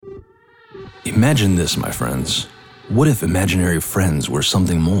Imagine this, my friends. What if imaginary friends were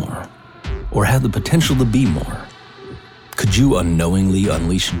something more? Or had the potential to be more? Could you unknowingly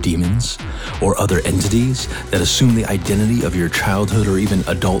unleash demons or other entities that assume the identity of your childhood or even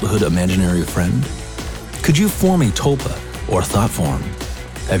adulthood imaginary friend? Could you form a tulpa or thought form?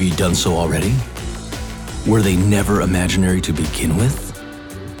 Have you done so already? Were they never imaginary to begin with?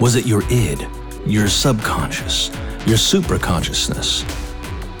 Was it your id, your subconscious, your supraconsciousness?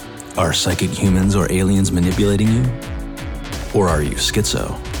 Are psychic humans or aliens manipulating you? Or are you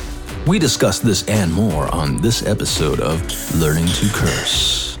schizo? We discuss this and more on this episode of Learning to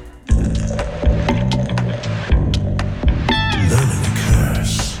Curse. Learning to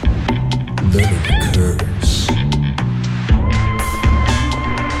Curse. Learning to Curse.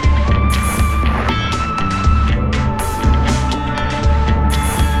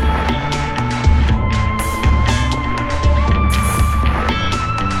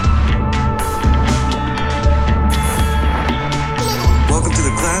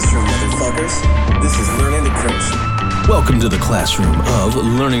 This is Learning to Curse. Welcome to the classroom of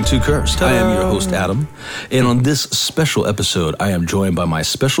Learning to Curse. I am your host, Adam, and on this special episode, I am joined by my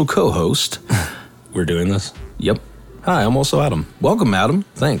special co-host. We're doing this? Yep. Hi, I'm also Adam. Welcome, Adam.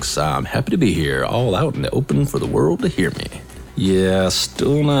 Thanks. I'm happy to be here, all out in the open for the world to hear me. Yeah,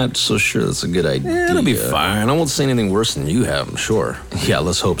 still not so sure that's a good idea. It'll be fine. I won't say anything worse than you have, I'm sure. Yeah,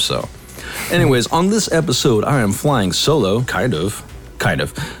 let's hope so. Anyways, on this episode, I am flying solo, kind of.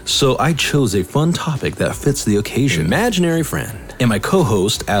 So I chose a fun topic that fits the occasion. Imaginary friend. And my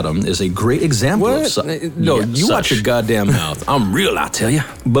co-host, Adam, is a great example of No, you watch your goddamn mouth. I'm real, I tell you.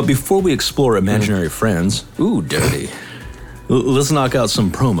 But before we explore imaginary friends, ooh, dirty, let's knock out some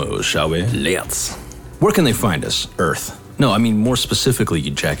promos, shall we? Let's. Where can they find us? Earth. No, I mean more specifically,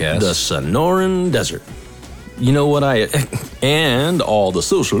 you jackass. The Sonoran Desert. You know what and all the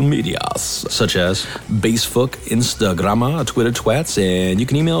social medias, such as Facebook, Instagram, Twitter twats, and you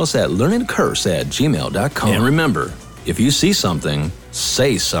can email us at learningtocurse@gmail.com. And remember, if you see something,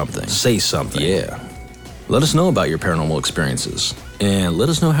 say something. Say something. Yeah. Let us know about your paranormal experiences. And let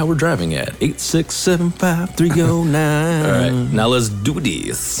us know how we're driving at 8675309. All right, now let's do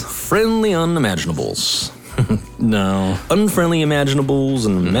this. Friendly unimaginables. No. Unfriendly imaginables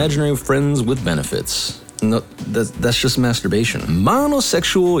and imaginary friends with benefits. No, that's just masturbation.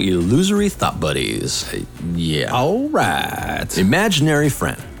 Monosexual illusory thought buddies. Yeah. All right. Imaginary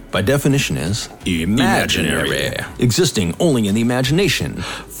friend, by definition, is imaginary. Existing only in the imagination.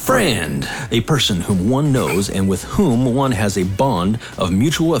 Friend, a person whom one knows and with whom one has a bond of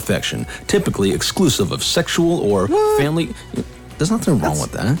mutual affection, typically exclusive of sexual or family. There's nothing wrong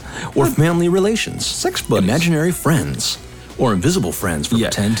with that. Or family relations. Sex buddies. Imaginary friends, or invisible friends from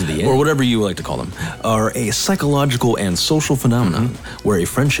 10 to the end, or whatever you like to call them, are a psychological and social phenomenon where a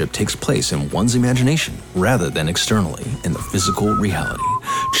friendship takes place in one's imagination rather than externally in the physical reality.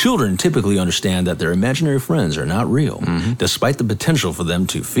 Children typically understand that their imaginary friends are not real, despite the potential for them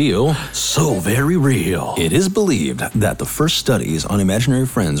to feel so very real. It is believed that the first studies on imaginary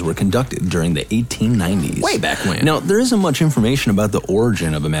friends were conducted during the 1890s. Way back when. Now, there isn't much information about the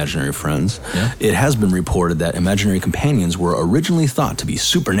origin of imaginary friends. Yeah. It has been reported that imaginary companions were originally thought to be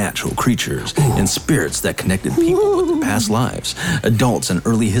supernatural creatures and spirits that connected people with their past lives. Adults in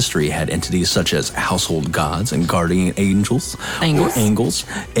early history had entities such as household gods and guardian angels,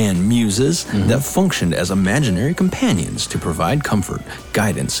 and muses that functioned as imaginary companions to provide comfort,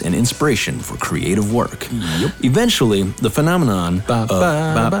 guidance, and inspiration for creative work. Yep. Eventually, the phenomenon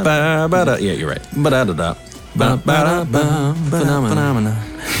yeah, you're right.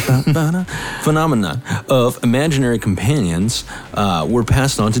 Phenomena of imaginary companions were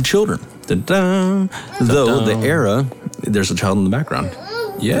passed on to children. Though the era, there's a child in the background.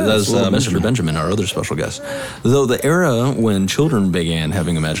 Yeah, that's Mr. Benjamin, our other special guest. Though the era when children began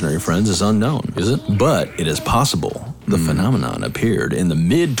having imaginary friends is unknown. Is it? But it is possible. The phenomenon appeared in the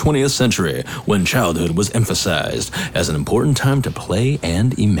mid-20th century when childhood was emphasized as an important time to play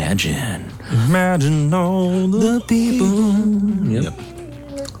and imagine. Imagine all the people. Yep.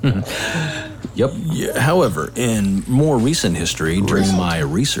 Yep. Yeah. However, in more recent history, during my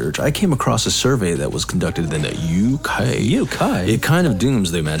research, I came across a survey that was conducted in the UK. It kind of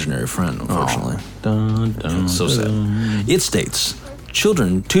dooms the imaginary friend, unfortunately. It's so sad. It states,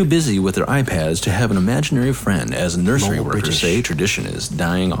 children too busy with their iPads to have an imaginary friend, as nursery workers say tradition is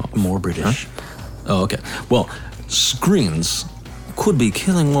dying off. More British. Huh? Oh, okay. Well, screens could be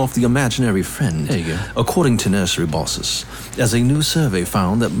killing off the imaginary friend. There you go. According to nursery bosses, as a new survey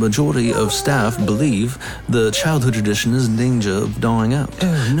found that majority of staff believe the childhood tradition is in danger of dying out.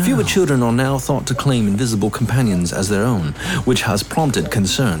 Oh, no. Fewer children are now thought to claim invisible companions as their own, which has prompted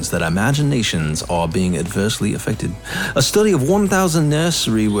concerns that imaginations are being adversely affected. A study of 1,000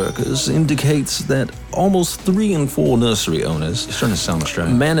 nursery workers indicates that almost 3 in 4 nursery owners, You're starting to sound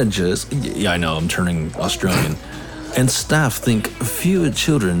Australian. managers, yeah, I know, I'm turning Australian, and staff think fewer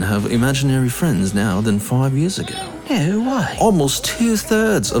children have imaginary friends now than 5 years ago. No, why? Almost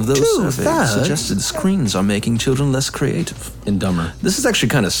 2/3 of those surveyed Two-thirds? suggested screens are making children less creative. And dumber. This is actually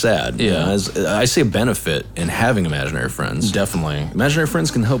kind of sad. Yeah. You know, as I see a benefit in having imaginary friends. Definitely. Imaginary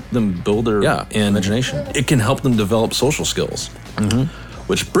friends can help them build their Imagination. It can help them develop social skills.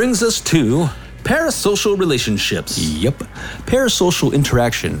 Which brings us to parasocial relationships. Yep. Parasocial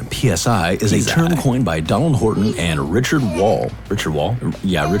interaction, PSI, is a term coined by Donald Horton and Richard Wall. Richard Wall?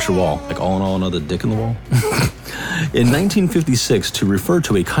 Yeah, Richard Wall. Like all in all, another dick in the wall? In 1956, to refer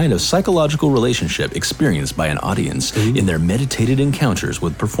to a kind of psychological relationship experienced by an audience in their meditated encounters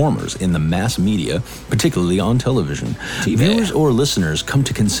with performers in the mass media, particularly on television. Viewers or listeners come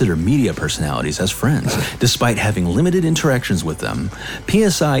to consider media personalities as friends, despite having limited interactions with them.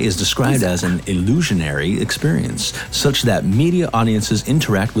 PSI is described as an illusionary experience, such that media audiences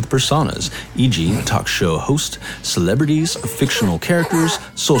interact with personas, e.g., talk show host, celebrities, fictional characters,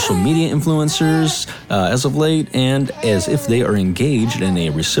 social media influencers, as of late, and as if they are engaged in a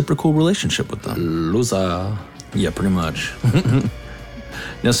reciprocal relationship with them. Loser. Yeah, pretty much.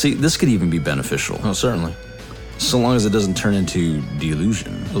 Now, see, this could even be beneficial. Oh, certainly. So long as it doesn't turn into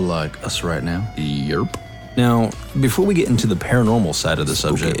delusion. Like us right now? Yerp. Now, before we get into the paranormal side of the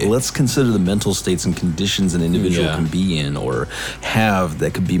subject, let's consider the mental states and conditions an individual can be in or have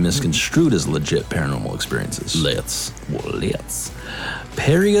that could be misconstrued as legit paranormal experiences. Let's.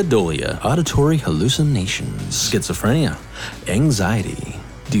 Pareidolia, auditory hallucinations, schizophrenia, anxiety,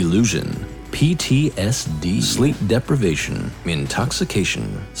 delusion, PTSD, sleep deprivation,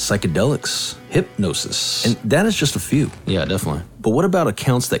 intoxication, psychedelics, hypnosis. And that is just a few. Yeah, definitely. But what about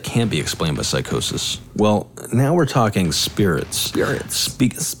accounts that can't be explained by psychosis? Well, now we're talking spirits.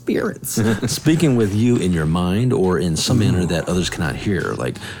 Spirits. Speaking with you in your mind or in some manner that others cannot hear.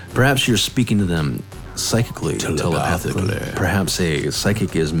 Like, perhaps you're speaking to them psychically, telepathically. Perhaps a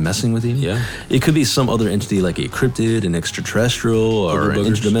psychic is messing with you. Yeah. It could be some other entity like a cryptid, an extraterrestrial, or an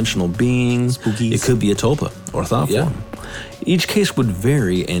boogers. interdimensional being. Spookies. It could be a tulpa or thought Yeah. form. Each case would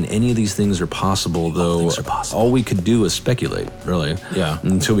vary, and any of these things are possible, though all we could do is speculate, really. Yeah.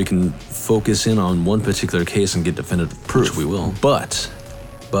 Until we can focus in on one particular case and get definitive proof. Which we will. But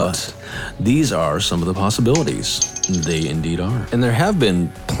these are some of the possibilities. They indeed are. And there have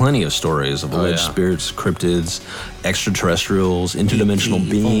been plenty of stories of alleged spirits, cryptids, extraterrestrials, interdimensional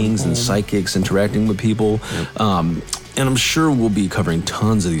beings, and psychics interacting with people. And I'm sure we'll be covering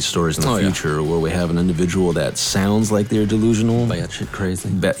tons of these stories in the future where we have an individual that sounds like they're delusional. Batshit crazy.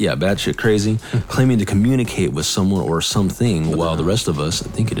 Batshit crazy, claiming to communicate with someone or something while the rest of us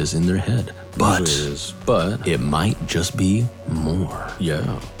think it is in their head. But it might just be more.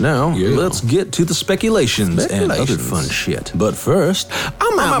 Yeah. Now, let's get to the speculations and other fun shit. But first,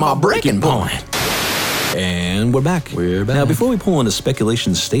 I'm at my breaking point. And we're back. Now, before we pull into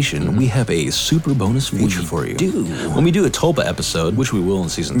speculation station, we have a super bonus feature for you. When we do a tulpa episode, which we will in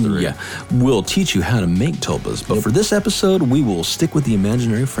season 3, we'll teach you how to make tulpas. But for this episode, we will stick with the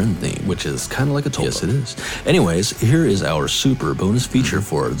imaginary friend theme, which is kind of like a tulpa. Yes, it is. Anyways, here is our super bonus feature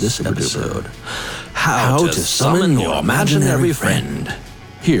for this episode. How to summon your imaginary friend.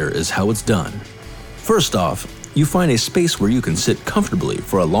 Here is how it's done. First off, you find a space where you can sit comfortably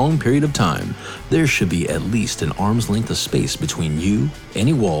for a long period of time. There should be at least an arm's length of space between you,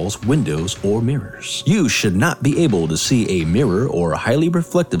 any walls, windows, or mirrors. You should not be able to see a mirror or a highly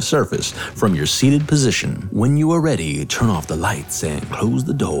reflective surface from your seated position. When you are ready, turn off the lights and close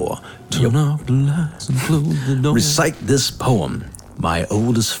the door. Turn off the lights and close the door. Recite this poem. My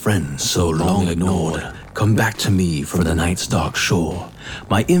oldest friend, so long ignored, come back to me from the night's dark shore.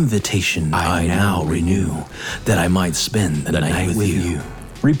 My invitation I now renew, that I might spend the night with you.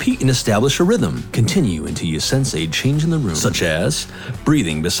 Repeat and establish a rhythm. Continue until you sense a change in the room, such as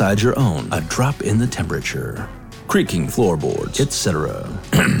breathing beside your own, a drop in the temperature, creaking floorboards, etc.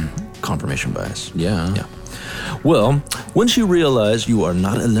 Confirmation bias. Yeah. Well, once you realize you are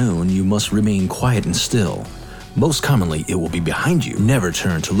not alone, you must remain quiet and still. Most commonly, it will be behind you. Never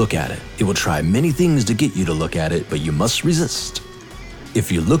turn to look at it. It will try many things to get you to look at it, but you must resist.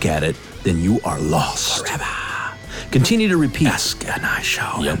 If you look at it, then you are lost. Forever. Continue to repeat. Ask and I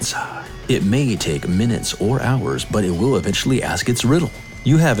shall answer. It may take minutes or hours, but it will eventually ask its riddle.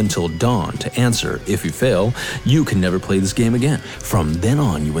 You have until dawn to answer. If you fail, you can never play this game again. From then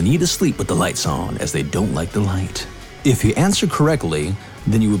on, you will need to sleep with the lights on, as they don't like the light. If you answer correctly,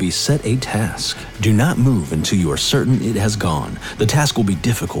 then you will be set a task. Do not move until you are certain it has gone. The task will be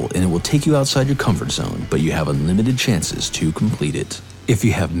difficult and it will take you outside your comfort zone, but you have unlimited chances to complete it. If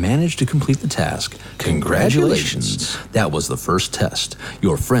you have managed to complete the task, congratulations. That was the first test.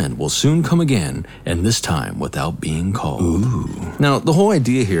 Your friend will soon come again, and this time without being called. Ooh. Now, the whole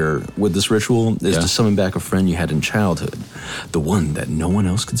idea here with this ritual is to summon back a friend you had in childhood, the one that no one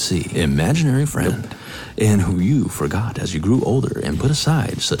else could see, imaginary friend, and who you forgot as you grew older and put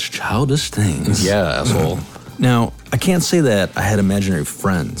aside such childish things. Yeah, asshole. Now, I can't say that I had imaginary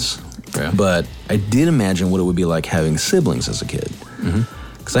friends, but I did imagine what it would be like having siblings as a kid.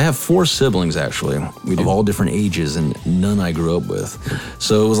 Because I have 4 siblings, actually, of all different ages, and none I grew up with.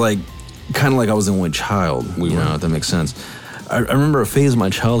 So it was like, kind of like I was the only child, you know, if that makes sense. I remember a phase of my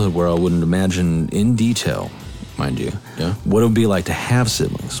childhood where I wouldn't imagine in detail, mind you, what it would be like to have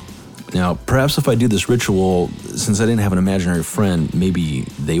siblings. Now, perhaps if I do this ritual, since I didn't have an imaginary friend, maybe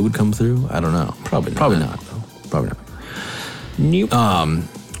they would come through? I don't know. Probably not, though. Probably not. Nope.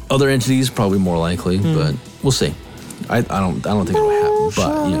 Other entities, probably more likely, but we'll see. I don't think it'll happen,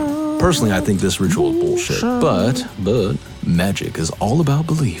 but you know, personally, I think this ritual is bullshit. But magic is all about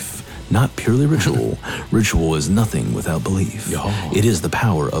belief, not purely ritual. Ritual is nothing without belief. It is the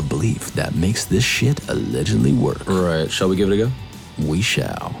power of belief that makes this shit allegedly work. Right, shall we give it a go? We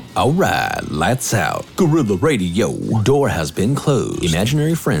shall. All right, lights out. Gorilla Radio. Door has been closed.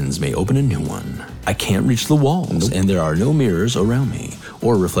 Imaginary friends may open a new one. I can't reach the walls, and there are no mirrors around me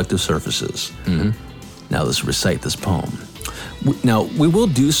or reflective surfaces. Now let's recite this poem. Now, we will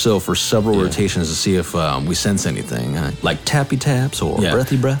do so for several rotations to see if we sense anything, like tappy taps or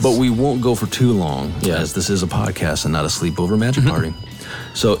breathy breaths. But we won't go for too long, as this is a podcast and not a sleepover magic party.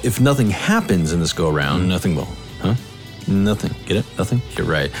 So if nothing happens in this go-around, nothing will. Nothing. Get it? Nothing? You're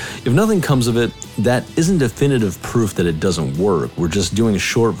right. If nothing comes of it, that isn't definitive proof that it doesn't work. We're just doing a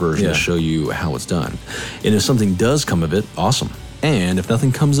short version to show you how it's done. And if something does come of it, awesome. And if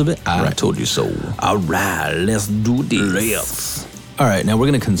nothing comes of it, I told you so. All right, let's do this. All right, now we're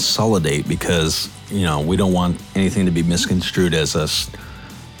going to consolidate because, you know, we don't want anything to be misconstrued as us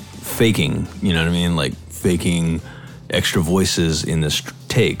faking, you know what I mean? Like faking extra voices in this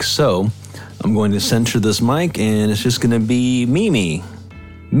take. So I'm going to center this mic and it's just going to be me,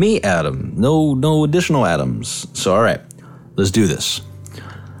 Adam. No additional Adams. So, all right, let's do this.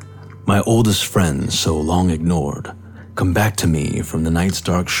 My oldest friend, so long ignored, come back to me from the night's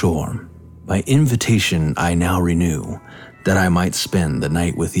dark shore. My invitation I now renew, that I might spend the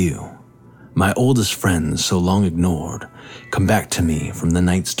night with you. My oldest friend, so long ignored, come back to me from the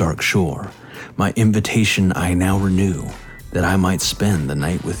night's dark shore. My invitation I now renew, that I might spend the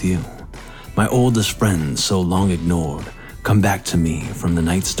night with you. My oldest friend, so long ignored, come back to me from the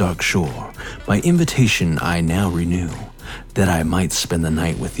night's dark shore. My invitation I now renew, that I might spend the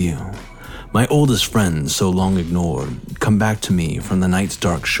night with you. My oldest friend, so long ignored, come back to me from the night's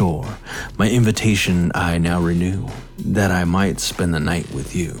dark shore. My invitation I now renew, that I might spend the night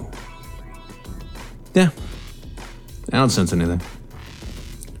with you. Yeah, I don't sense anything.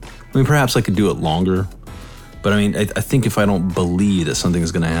 I mean, perhaps I could do it longer, but I mean, I think if I don't believe that something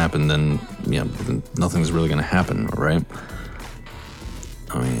is going to happen, then, yeah, then nothing's really going to happen, right?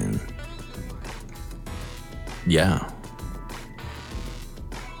 I mean, yeah.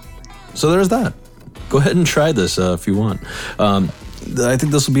 So there's that. Go ahead and try this if you want. I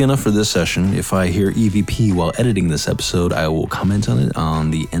think this will be enough for this session. If I hear EVP while editing this episode, I will comment on it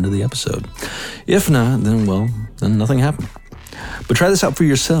on the end of the episode. If not, then nothing happened. But try this out for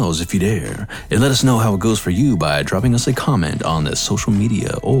yourselves if you dare, and let us know how it goes for you by dropping us a comment on the social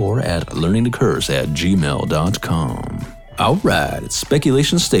media or at learningtocurse@gmail.com. All right, it's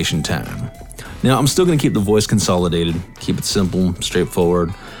speculation station time. Now, I'm still going to keep the voice consolidated, keep it simple,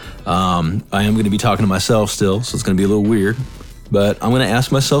 straightforward. I am going to be talking to myself still, so it's going to be a little weird, but I'm going to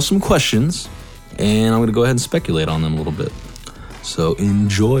ask myself some questions, and I'm going to go ahead and speculate on them a little bit. So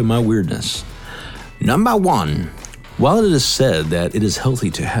enjoy my weirdness. Number 1. While it is said that it is healthy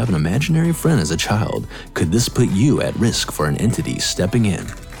to have an imaginary friend as a child, could this put you at risk for an entity stepping in?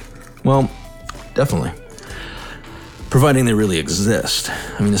 Well, definitely. Providing they really exist.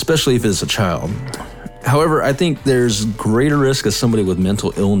 I mean, especially if it's a child. However, I think there's greater risk as somebody with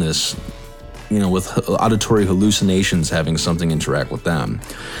mental illness, you know, with auditory hallucinations having something interact with them.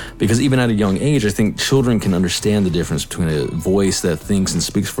 Because even at a young age, I think children can understand the difference between a voice that thinks and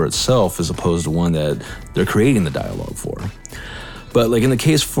speaks for itself as opposed to one that they're creating the dialogue for. But like in the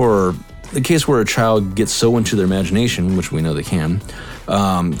case for the case where a child gets so into their imagination, which we know they can,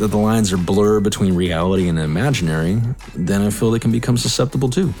 that the lines are blurred between reality and imaginary, then I feel they can become susceptible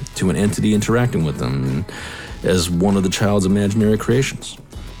too to an entity interacting with them as one of the child's imaginary creations.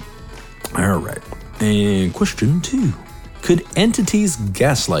 All right. And question 2. Could entities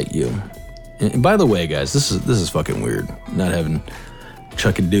gaslight you? And by the way, guys, this is fucking weird, not having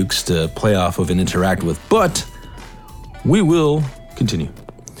Chuck and Dukes to play off of and interact with, but we will continue.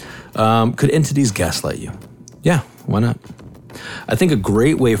 Could entities gaslight you? Yeah, why not? I think a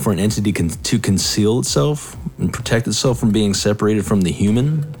great way for an entity to conceal itself and protect itself from being separated from the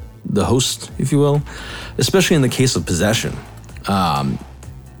human, the host, if you will, especially in the case of possession,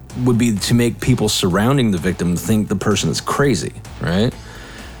 would be to make people surrounding the victim think the person is crazy, right?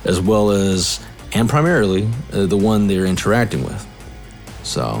 As well as, and primarily, the one they're interacting with.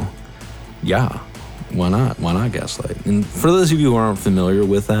 So, yeah, why not? Why not gaslight? And for those of you who aren't familiar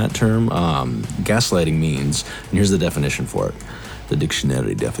with that term, gaslighting means, and here's the definition for it, the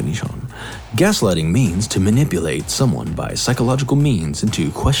dictionary definition. Gaslighting means to manipulate someone by psychological means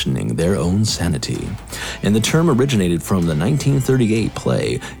into questioning their own sanity. And the term originated from the 1938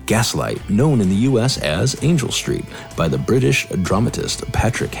 play Gaslight, known in the US as Angel Street, by the British dramatist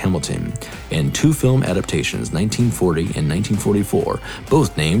Patrick Hamilton, and 2 film adaptations, 1940 and 1944,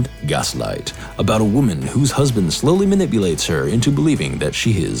 both named Gaslight, about a woman whose husband slowly manipulates her into believing that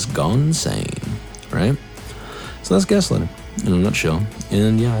she is gone sane, right? So that's gaslighting in a nutshell.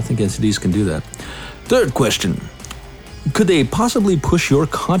 And yeah, I think entities can do that. Third question. Could they possibly push your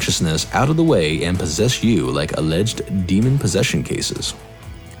consciousness out of the way and possess you like alleged demon possession cases?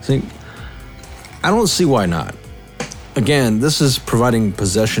 I don't see why not. Again, this is providing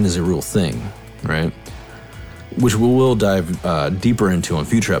possession is a real thing, right? Which we will dive deeper into on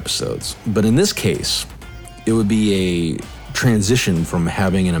future episodes. But in this case, it would be a transition from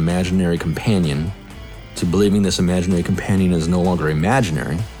having an imaginary companion to believing this imaginary companion is no longer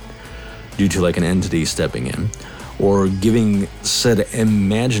imaginary due to like an entity stepping in, or giving said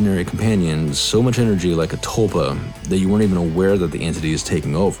imaginary companion so much energy like a tulpa that you weren't even aware that the entity is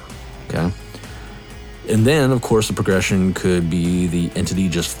taking over, okay? And then, of course, the progression could be the entity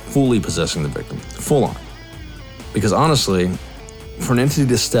just fully possessing the victim, full on. Because honestly, for an entity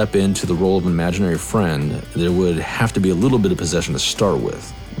to step into the role of an imaginary friend, there would have to be a little bit of possession to start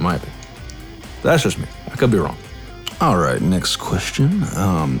with, in my opinion. That's just me. I could be wrong. All right, next question.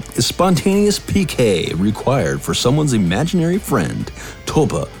 Is spontaneous PK required for someone's imaginary friend,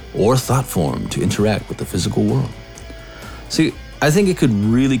 tulpa, or thought form to interact with the physical world? See, I think it could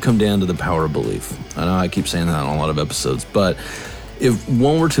really come down to the power of belief. I know I keep saying that on a lot of episodes, but if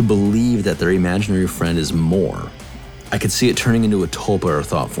one were to believe that their imaginary friend is more, I could see it turning into a tulpa or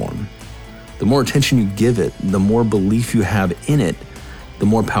thought form. The more attention you give it, the more belief you have in it, the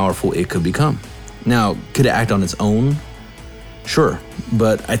more powerful it could become. Now, could it act on its own? Sure,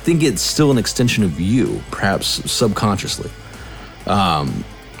 but I think it's still an extension of you, perhaps subconsciously.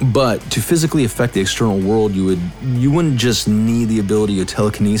 But to physically affect the external world, you wouldn't just need the ability of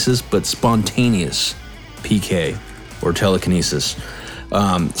telekinesis, but spontaneous PK or telekinesis.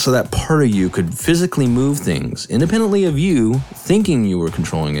 So that part of you could physically move things independently of you thinking you were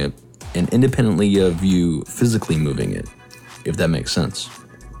controlling it, and independently of you physically moving it, if that makes sense.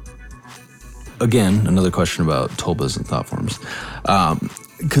 Again, another question about tulpas and thought forms.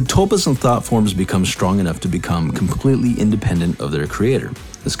 Could tulpas and thought forms become strong enough to become completely independent of their creator?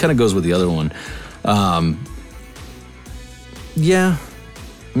 This kind of goes with the other one. Yeah,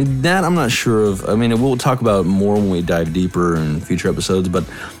 I mean, that I'm not sure of. I mean, we'll talk about more when we dive deeper in future episodes, but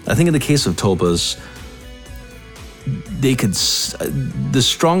I think in the case of tulpas, the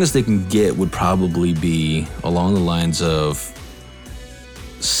strongest they can get would probably be along the lines of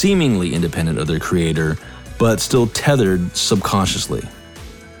seemingly independent of their creator, but still tethered subconsciously,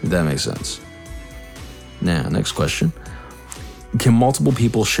 if that makes sense. Now, next question. Can multiple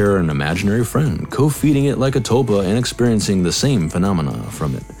people share an imaginary friend, co-feeding it like a tulpa and experiencing the same phenomena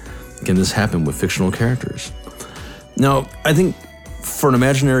from it? Can this happen with fictional characters? Now, I think for an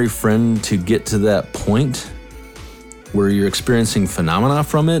imaginary friend to get to that point where you're experiencing phenomena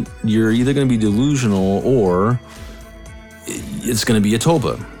from it, you're either going to be delusional or it's going to be a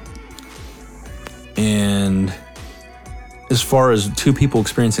tulpa. And as far as two people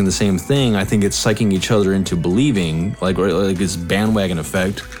experiencing the same thing, I think it's psyching each other into believing, like this bandwagon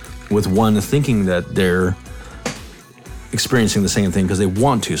effect, with one thinking that they're experiencing the same thing because they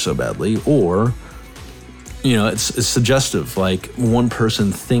want to so badly, or, you know, it's suggestive. Like one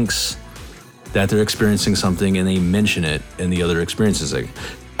person thinks that they're experiencing something and they mention it and the other experiences it.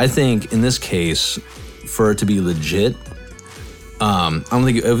 I think in this case, for it to be legit, I don't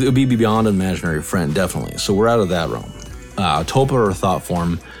think it would be beyond an imaginary friend, definitely. So we're out of that realm. Tulpa or thought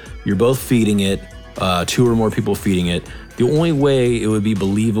form, you're both feeding it, 2 or more people feeding it. The only way it would be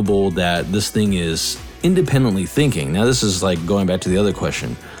believable that this thing is independently thinking. Now, this is like going back to the other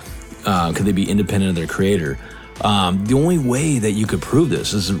question. Could they be independent of their creator? The only way that you could prove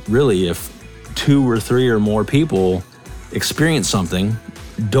this is really if 2 or 3 or more people experience something,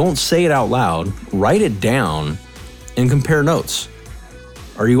 don't say it out loud, write it down, and compare notes.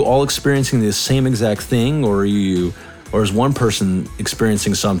 Are you all experiencing the same exact thing, or is one person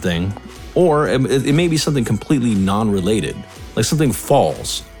experiencing something, or it may be something completely non-related, like something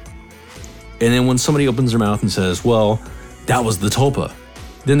falls. And then when somebody opens their mouth and says, well, that was the tulpa,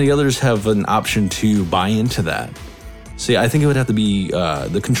 then the others have an option to buy into that. See, I think it would have to be,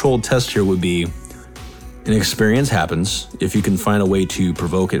 the controlled test here would be an experience happens. If you can find a way to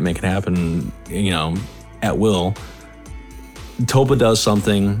provoke it, make it happen, at will. Tulpa does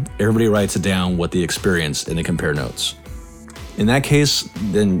something, everybody writes it down, what they experienced, and they compare notes. In that case,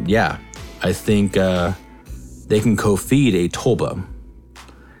 then yeah, I think they can co-feed a tulpa.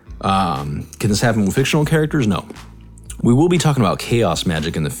 Can this happen with fictional characters? No. We will be talking about chaos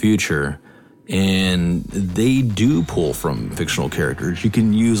magic in the future, and they do pull from fictional characters. You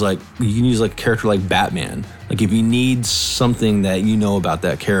can use like a character like Batman. Like if you need something that you know about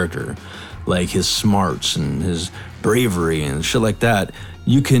that character, like his smarts and his bravery and shit like that,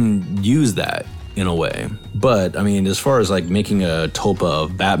 you can use that in a way. But I mean, as far as like making a tulpa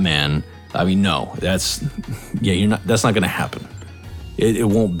of Batman, I mean, no, that's not gonna happen. It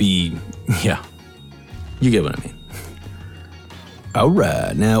won't be, yeah, you get what I mean. All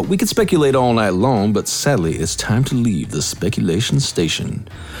right, now we could speculate all night long, but sadly, it's time to leave the speculation station.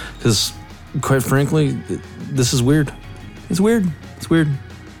 Because, quite frankly, this is weird. It's weird.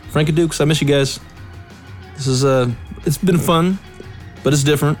 Frankie Dukes, I miss you guys. This is, it's been fun, but it's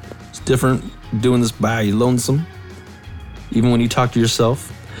different. It's different doing this by lonesome, even when you talk to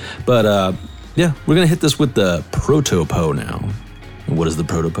yourself. But, yeah, we're going to hit this with the proto-po now. And what is the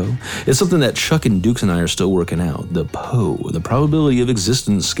proto-po? It's something that Chuck and Dukes and I are still working out. The PO, the probability of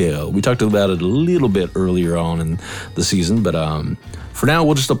existence scale. We talked about it a little bit earlier on in the season, but for now,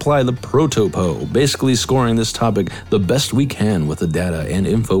 we'll just apply the proto-po, basically scoring this topic the best we can with the data and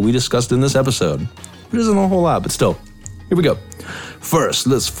info we discussed in this episode. It isn't a whole lot, but still. Here we go. First,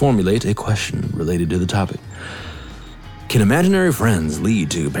 let's formulate a question related to the topic. Can imaginary friends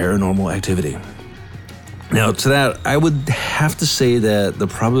lead to paranormal activity? Now, to that, I would have to say that the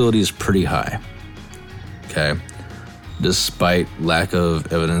probability is pretty high, okay, despite lack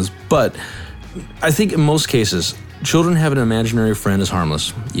of evidence. But I think in most cases, children having an imaginary friend is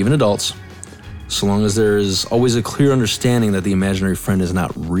harmless, even adults, so long as there is always a clear understanding that the imaginary friend is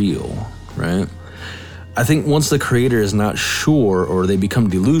not real, right? I think once the creator is not sure or they become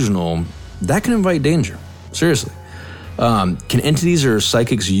delusional, that can invite danger, seriously. Can entities or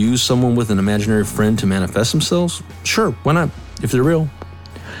psychics use someone with an imaginary friend to manifest themselves? Sure, why not, if they're real?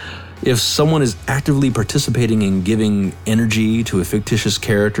 If someone is actively participating in giving energy to a fictitious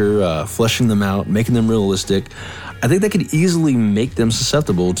character, fleshing them out, making them realistic, I think that could easily make them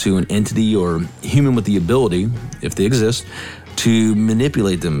susceptible to an entity or human with the ability, if they exist, to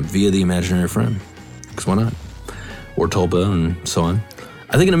manipulate them via the imaginary friend. Because why not? Or tulpa and so on.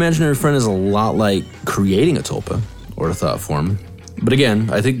 I think an imaginary friend is a lot like creating a tulpa or a thought form. But again,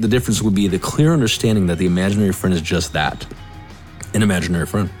 I think the difference would be the clear understanding that the imaginary friend is just that, an imaginary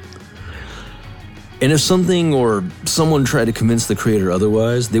friend. And if something or someone tried to convince the creator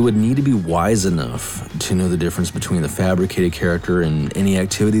otherwise, they would need to be wise enough to know the difference between the fabricated character and any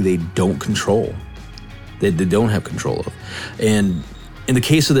activity they don't control, that they don't have control of. And in the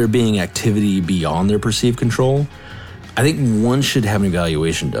case of there being activity beyond their perceived control, I think one should have an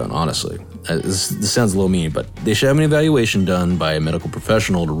evaluation done, honestly. This sounds a little mean, but they should have an evaluation done by a medical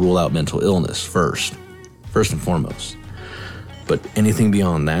professional to rule out mental illness first and foremost. But anything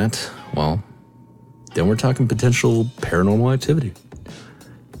beyond that, well, then we're talking potential paranormal activity.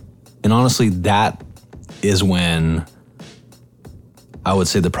 And honestly, that is when I would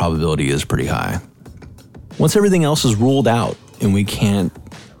say the probability is pretty high. Once everything else is ruled out and we can't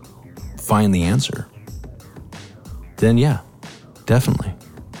find the answer, then yeah, definitely,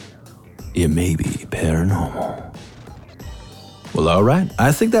 it may be paranormal. Well, all right.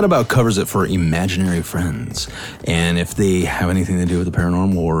 I think that about covers it for imaginary friends, and if they have anything to do with the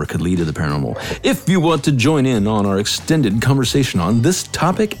paranormal or could lead to the paranormal. If you want to join in on our extended conversation on this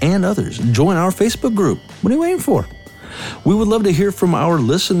topic and others, join our Facebook group. What are you waiting for? We would love to hear from our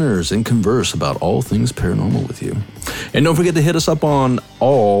listeners and converse about all things paranormal with you. And don't forget to hit us up on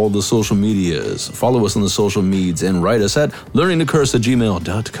all the social medias. Follow us on the social medias and write us at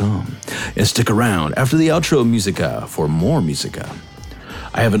learningtocurse@gmail.com. And stick around after the outro musica for more musica.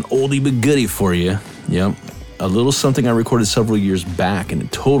 I have an oldie but goodie for you. Yep. A little something I recorded several years back, and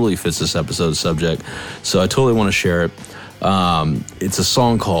it totally fits this episode's subject, so I totally want to share it. It's a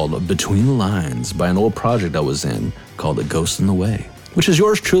song called Between the Lines by an old project I was in called The Ghost in the Way, which is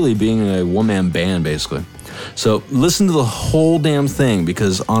yours truly being a one-man band, basically. So listen to the whole damn thing,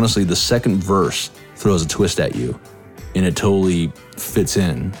 because honestly, the second verse throws a twist at you, and it totally fits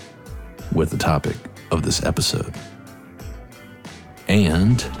in with the topic of this episode.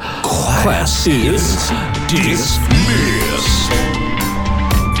 And class is dismissed.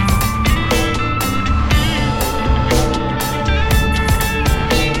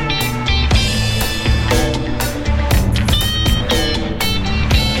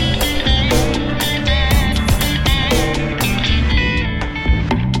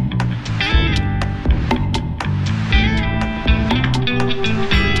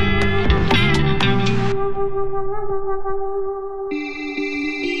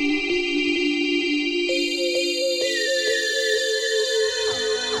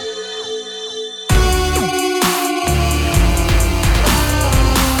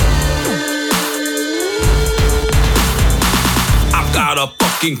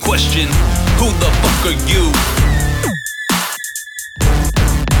 Question, who the fuck are you?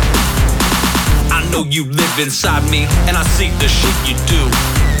 I know you live inside me, and I see the shit you do.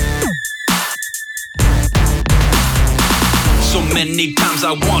 So many times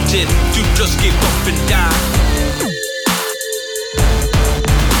I wanted to just give up and die.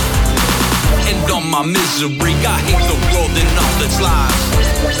 And all my misery, I hate the world and all its lies.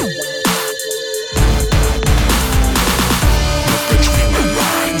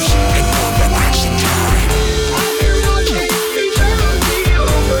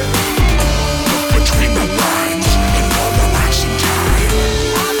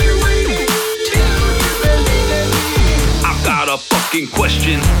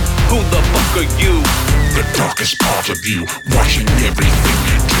 Question, who the fuck are you? The darkest part of you, watching everything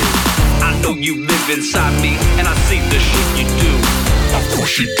you do. I know you live inside me, and I see the shit you do. Of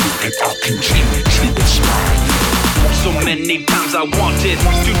course you do, and I'll continue to inspire you. So many times I wanted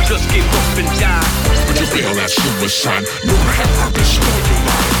to just give up and die, but you fail at suicide, no one have purpose for your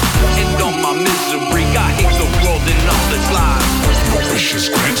life. And all my misery, I hate the world and all its lies. No wish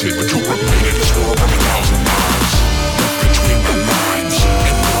is granted, but you remain in this world for 1,000 miles. Between the lines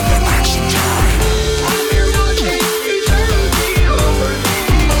and all the relaxing time. I'm here watching eternity over me.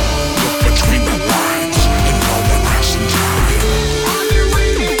 Look between the lines and all the relaxing time. I'm here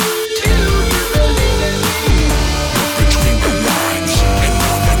waiting till you believe in me. Look between the lines and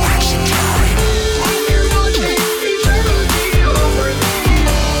all the relaxing time. I'm here watching eternity over me.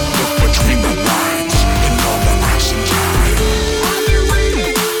 Look between the lines and all the relaxing time. I'm here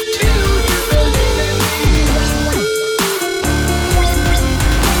waiting till you believe in me.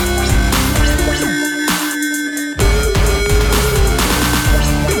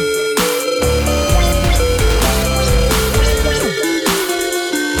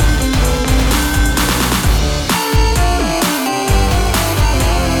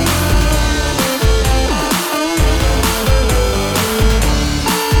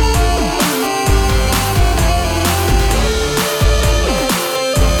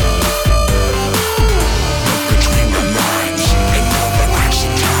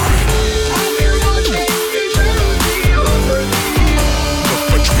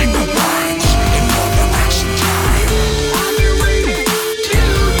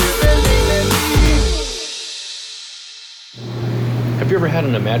 Have you ever had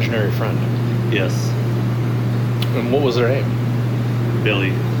an imaginary friend? Yes. And what was their name?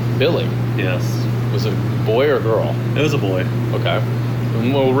 Billy. Billy? Yes. Was it a boy or girl? It was a boy. Okay.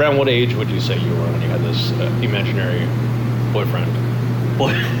 And around what age would you say you were when you had this imaginary boyfriend?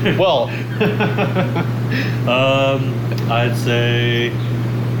 Boy. Well, I'd say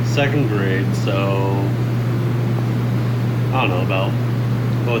second grade, so I don't know, about,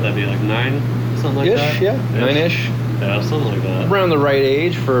 what would that be, like 9? Something like that? Yeah. 9-ish. Yeah, something like that. Around the right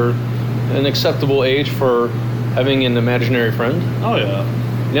age for an acceptable age for having an imaginary friend. Oh, yeah.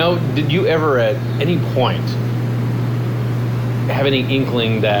 Now, did you ever at any point have any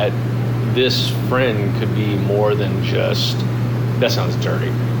inkling that this friend could be more than just, that sounds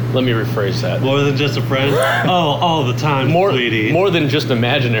dirty. Let me rephrase that. More than just a friend? Oh, all the time, sweetie. More than just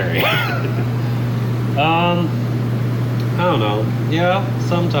imaginary. I don't know. Yeah,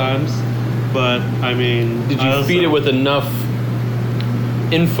 sometimes. but I mean, Did I you also- feed it with enough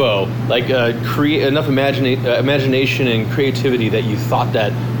info, like create enough imagination and creativity that you thought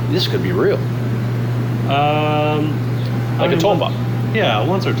that this could be real, like a tomba? Yeah,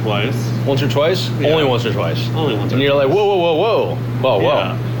 once or twice. Once or twice? Yeah. Only once or twice. Only once or And you're like, whoa, whoa, whoa, whoa, whoa,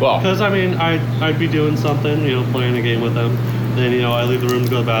 whoa, whoa. Because I mean, I'd be doing something, playing a game with them. Then I leave the room to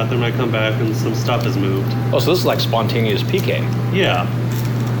go to the bathroom. I come back and some stuff has moved. Oh, so this is like spontaneous PK. Yeah.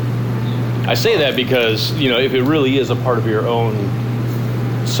 I say that because if it really is a part of your own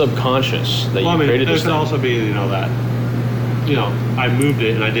subconscious that Well, I you mean, created it this could thing. also be that I moved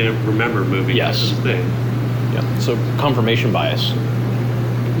it and I didn't remember moving Yes. this thing. Yeah. So confirmation bias.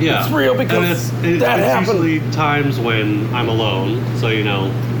 Yeah, It's real because and it's that happened. usually times when I'm alone. So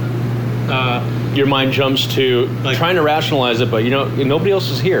Your mind jumps to Like- trying to rationalize it, but nobody else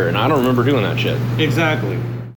is here, and I don't remember doing that shit. exactly.